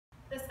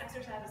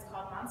exercise is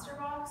called Monster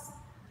Box.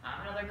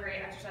 Another great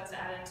exercise to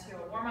add into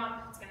a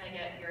warm-up. It's going to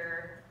get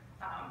your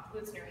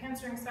glutes and your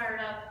hamstrings fired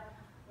up.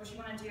 What you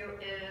want to do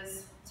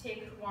is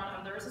take one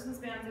of the resistance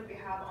bands that we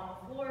have on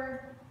the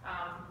floor.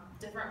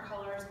 Different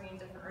colors mean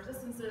different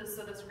resistances,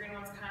 so this green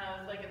one's kind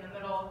of like in the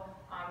middle.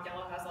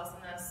 Yellow has less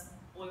than this,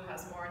 blue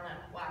has more, and then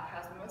black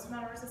has the most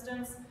amount of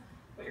resistance.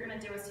 What you're going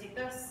to do is take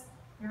this,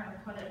 you're going to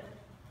put it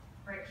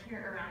right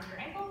here around your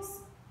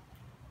ankles.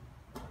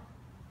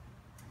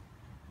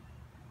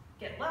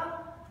 Get low,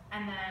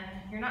 and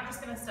then you're not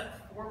just going to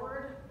step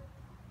forward,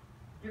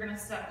 you're going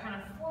to step kind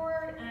of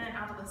forward and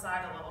out to the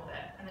side a little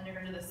bit, and then you're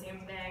going to do the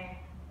same thing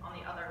on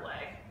the other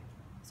leg.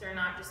 So you're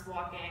not just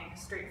walking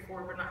straight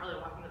forward, but not really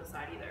walking to the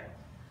side either.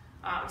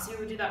 So you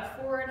would do that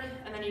forward,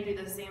 and then you do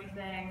the same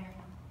thing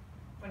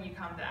when you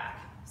come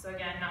back. So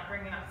again, not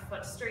bringing that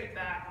foot straight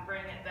back,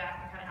 bringing it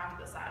back and kind of out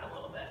to the side a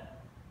little bit.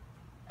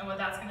 And what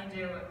that's going to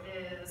do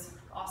is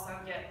also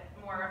get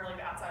more of like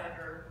the outside of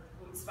your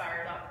glutes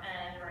fired up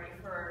and ready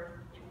for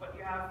what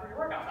you have for your